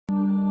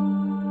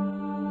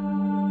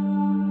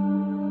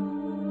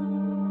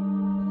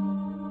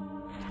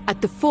At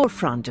the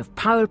forefront of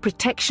power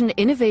protection,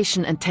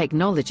 innovation and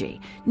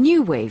technology,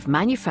 Newave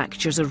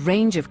manufactures a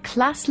range of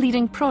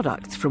class-leading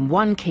products from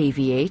 1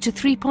 kVA to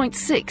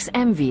 3.6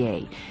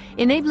 MVA,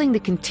 enabling the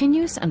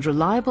continuous and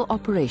reliable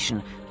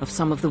operation of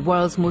some of the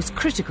world's most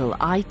critical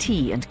IT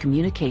and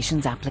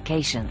communications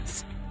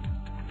applications.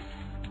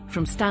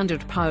 From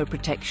standard power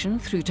protection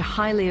through to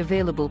highly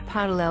available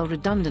parallel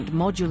redundant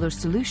modular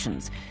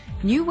solutions,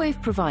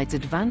 Newave provides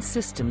advanced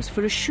systems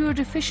for assured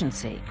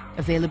efficiency,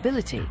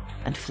 availability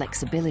and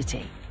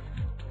flexibility.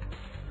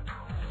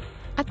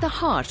 At the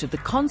heart of the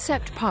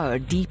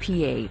Conceptpower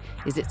DPA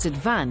is its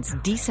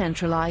advanced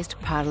decentralized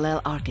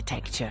parallel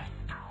architecture.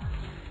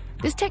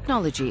 This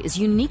technology is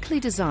uniquely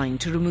designed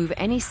to remove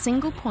any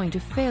single point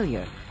of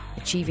failure,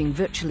 achieving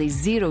virtually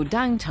zero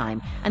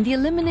downtime and the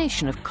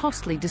elimination of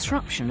costly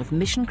disruption of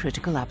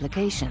mission-critical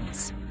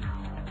applications.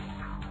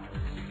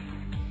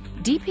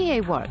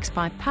 DPA works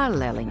by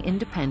paralleling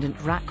independent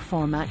rack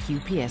format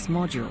UPS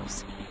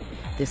modules.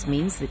 This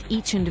means that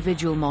each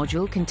individual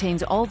module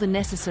contains all the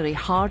necessary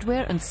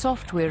hardware and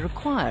software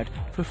required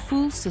for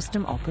full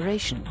system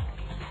operation.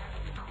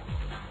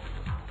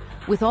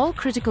 With all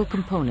critical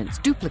components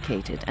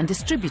duplicated and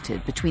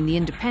distributed between the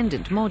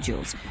independent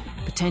modules,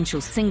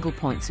 potential single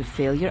points of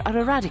failure are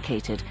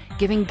eradicated,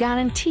 giving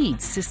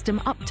guaranteed system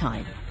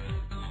uptime.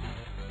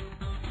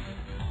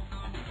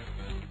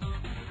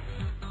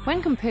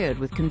 When compared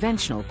with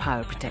conventional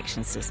power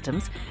protection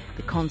systems,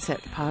 the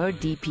Conceptpower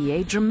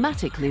DPA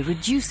dramatically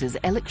reduces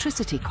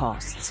electricity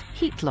costs,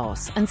 heat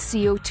loss and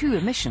CO2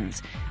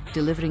 emissions,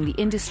 delivering the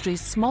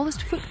industry's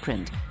smallest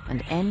footprint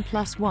and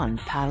N+1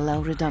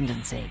 parallel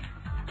redundancy.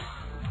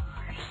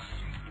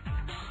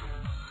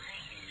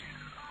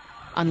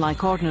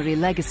 Unlike ordinary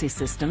legacy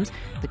systems,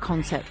 the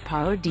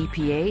Conceptpower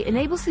DPA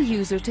enables the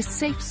user to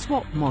safe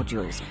swap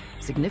modules,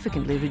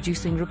 significantly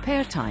reducing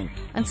repair time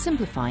and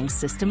simplifying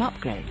system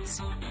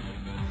upgrades.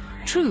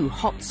 True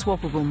hot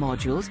swappable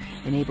modules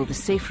enable the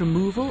safe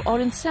removal or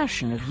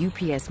insertion of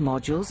UPS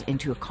modules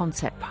into a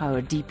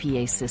Conceptpower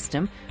DPA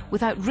system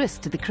without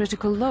risk to the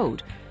critical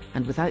load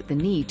and without the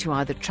need to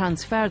either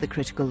transfer the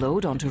critical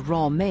load onto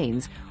raw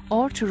mains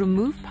or to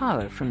remove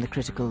power from the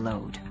critical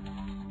load.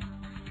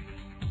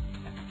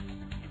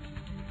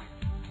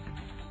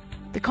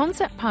 The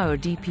Conceptpower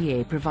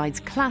DPA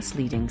provides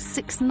class-leading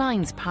 6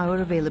 nines power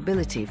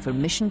availability for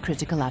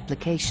mission-critical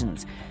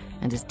applications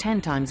and is 10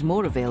 times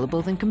more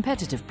available than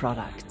competitive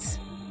products.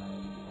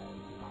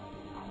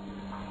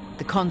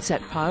 The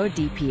Conceptpower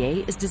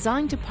DPA is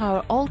designed to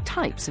power all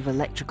types of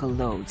electrical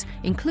loads,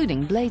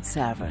 including blade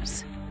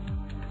servers.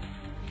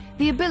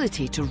 The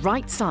ability to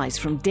right-size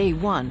from day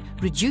one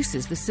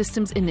reduces the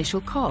system's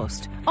initial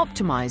cost,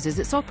 optimizes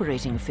its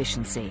operating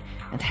efficiency,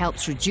 and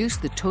helps reduce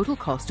the total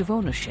cost of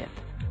ownership.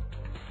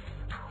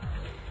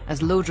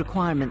 As load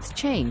requirements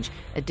change,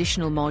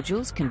 additional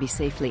modules can be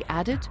safely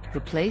added,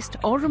 replaced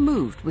or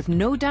removed with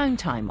no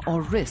downtime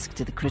or risk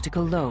to the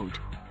critical load.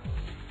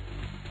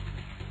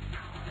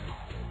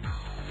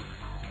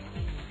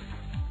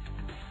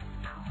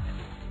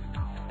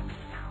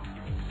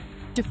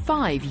 To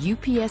 5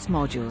 UPS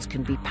modules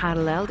can be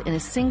paralleled in a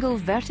single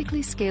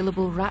vertically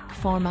scalable rack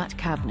format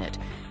cabinet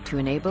to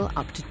enable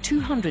up to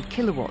 200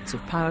 kilowatts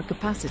of power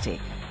capacity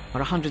or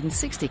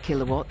 160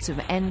 kilowatts of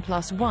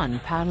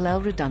N+1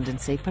 parallel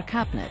redundancy per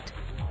cabinet.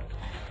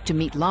 To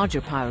meet larger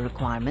power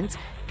requirements,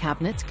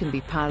 cabinets can be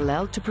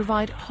paralleled to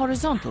provide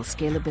horizontal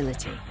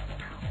scalability.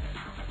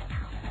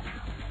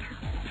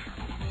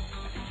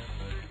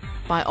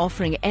 By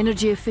offering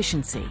energy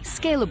efficiency,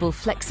 scalable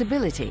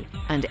flexibility,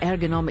 and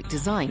ergonomic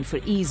design for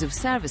ease of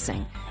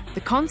servicing,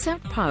 the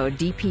Conceptpower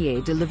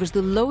DPA delivers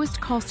the lowest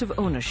cost of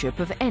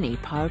ownership of any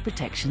power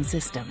protection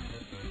system.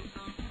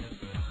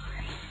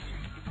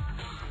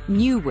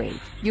 Newave,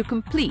 your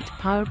complete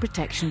power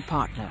protection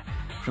partner.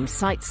 From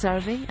site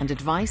survey and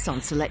advice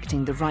on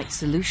selecting the right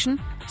solution,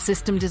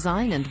 system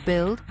design and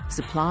build,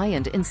 supply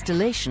and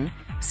installation,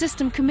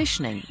 system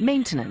commissioning,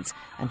 maintenance,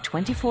 and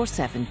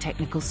 24/7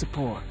 technical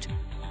support.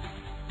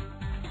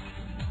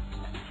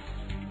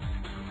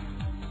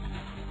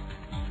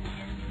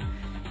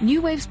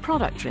 Newave's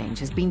product range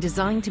has been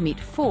designed to meet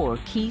 4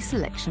 key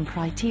selection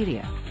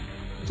criteria: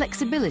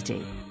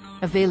 flexibility,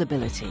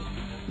 availability,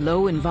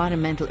 low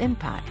environmental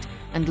impact,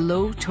 and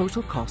low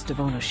total cost of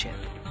ownership.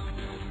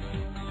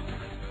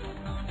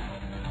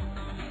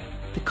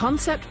 The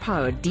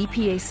Conceptpower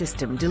DPA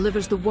system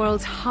delivers the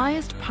world's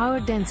highest power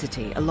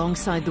density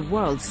alongside the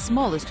world's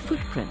smallest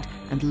footprint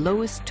and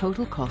lowest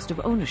total cost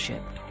of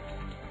ownership.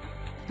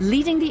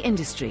 Leading the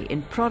industry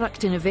in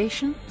product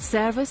innovation,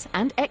 service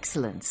and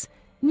excellence,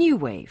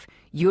 Newave,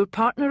 your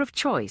partner of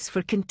choice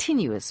for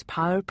continuous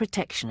power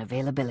protection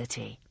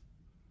availability.